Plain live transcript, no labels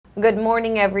Good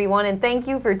morning, everyone, and thank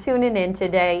you for tuning in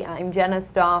today. I'm Jenna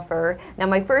Stauffer. Now,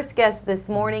 my first guest this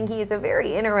morning, he is a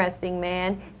very interesting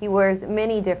man. He wears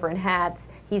many different hats.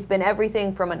 He's been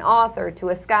everything from an author to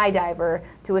a skydiver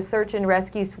to a search and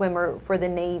rescue swimmer for the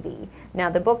Navy. Now,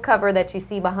 the book cover that you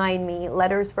see behind me,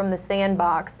 Letters from the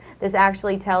Sandbox, this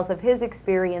actually tells of his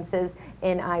experiences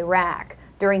in Iraq.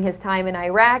 During his time in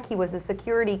Iraq, he was a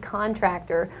security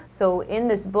contractor. So in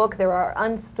this book, there are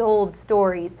untold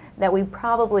stories that we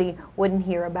probably wouldn't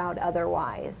hear about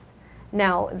otherwise.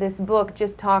 Now, this book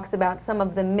just talks about some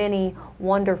of the many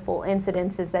wonderful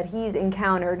incidences that he's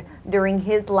encountered during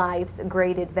his life's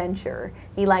great adventure.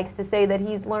 He likes to say that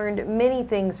he's learned many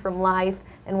things from life,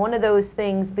 and one of those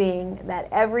things being that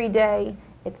every day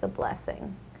it's a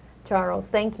blessing. Charles,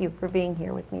 thank you for being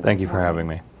here with me. Thank you for having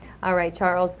me. All right,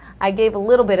 Charles, I gave a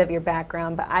little bit of your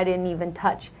background, but I didn't even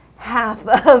touch half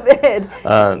of it.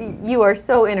 You are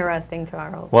so interesting,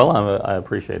 Charles. Well, I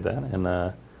appreciate that.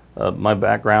 And my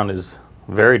background is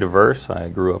very diverse. I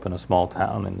grew up in a small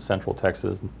town in central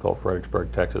Texas called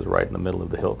Fredericksburg, Texas, right in the middle of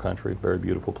the hill country. Very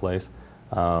beautiful place.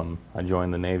 I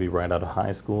joined the Navy right out of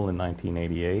high school in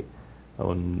 1988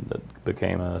 and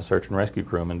became a search and rescue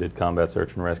crewman, did combat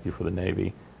search and rescue for the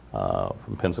Navy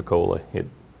from Pensacola. Hit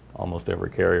almost every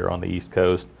carrier on the East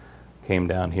Coast. Came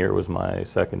down here, was my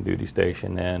second duty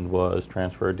station, and was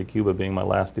transferred to Cuba, being my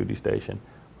last duty station,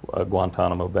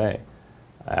 Guantanamo Bay.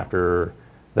 After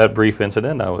that brief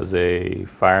incident, I was a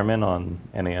fireman on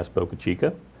NAS Boca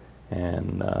Chica,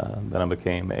 and then I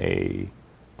became a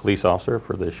police officer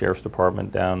for the Sheriff's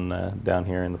Department down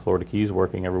here in the Florida Keys,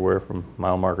 working everywhere from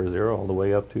mile marker 0 all the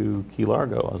way up to Key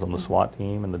Largo. I was on the SWAT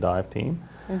team and the dive team,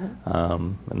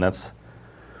 and that's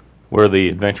where the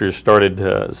adventures started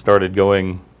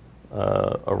going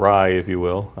awry, if you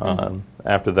will.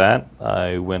 After that,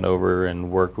 I went over and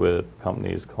worked with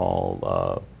companies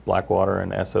called Blackwater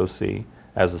and SOC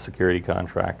as a security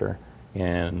contractor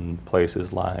in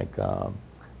places like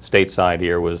stateside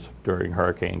here was during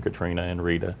Hurricane Katrina and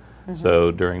Rita. So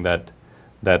during that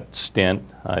stint,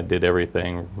 I did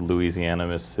everything: Louisiana,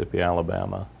 Mississippi,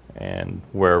 Alabama, and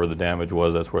wherever the damage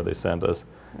was, that's where they sent us.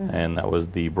 And that was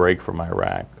the break from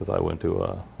Iraq, because I went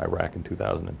to Iraq in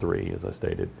 2003, as I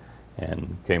stated,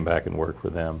 and came back and worked for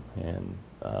them, and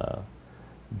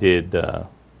did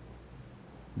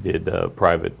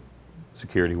private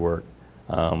security work.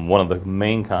 One of the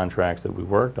main contracts that we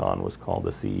worked on was called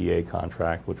the CEA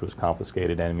contract, which was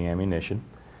confiscated enemy ammunition.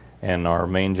 And our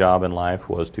main job in life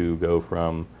was to go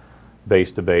from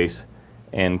base to base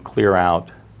and clear out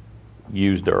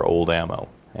used or old ammo.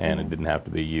 And it didn't have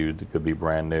to be used, it could be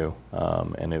brand new.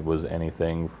 And it was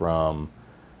anything from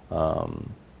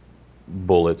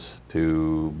bullets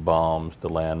to bombs to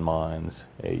landmines.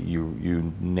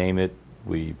 You name it,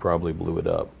 we probably blew it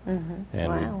up. And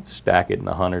we'd stack it in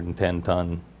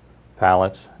 110-ton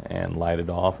pallets and light it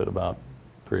off at about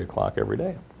 3 o'clock every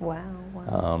day.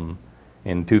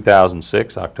 In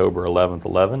 2006, October 11th,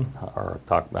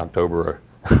 October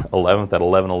 11th at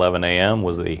 11:11 a.m.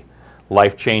 was the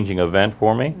life-changing event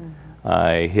for me.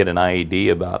 I hit an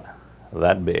IED about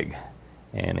that big,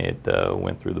 and it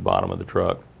went through the bottom of the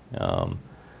truck,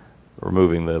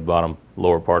 removing the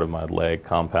lower part of my leg,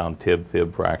 compound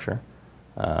fib fracture.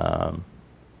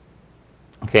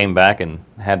 Came back and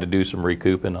had to do some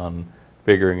recouping on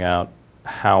figuring out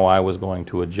how I was going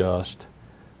to adjust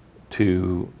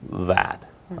to that.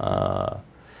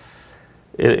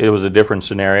 It was a different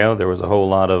scenario. There was a whole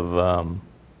lot of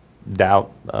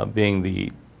doubt. Being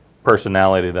the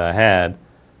personality that I had,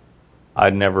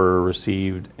 I'd never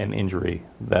received an injury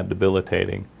that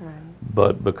debilitating,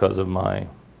 but because of my, I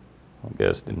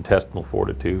guess, intestinal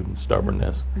fortitude and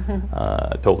stubbornness,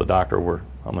 I told the doctor,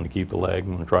 I'm going to keep the leg,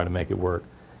 I'm going to try to make it work,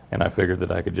 and I figured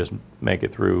that I could just make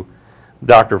it through. The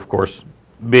doctor, of course,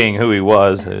 being who he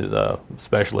was, is a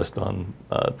specialist on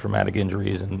traumatic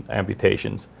injuries and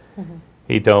amputations.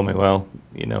 He told me, well,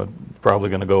 you know, it's probably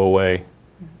going to go away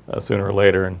sooner or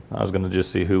later, and I was going to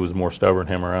just see who was more stubborn,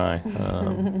 him or I.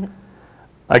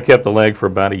 I kept the leg for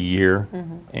about a year,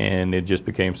 and it just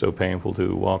became so painful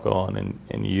to walk on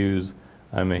and use.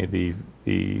 I made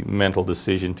the mental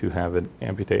decision to have it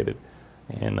amputated,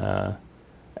 and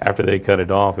after they cut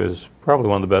it off, it was probably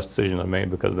one of the best decisions I made,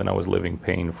 because then I was living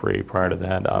pain-free. Prior to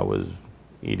that, I was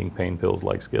eating pain pills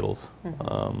like Skittles.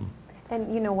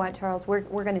 And you know what, Charles, we're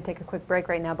going to take a quick break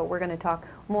right now, but we're going to talk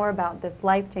more about this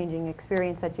life-changing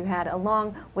experience that you had,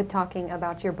 along with talking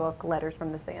about your book, Letters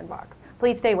from the Sandbox.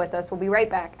 Please stay with us. We'll be right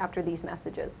back after these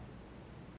messages.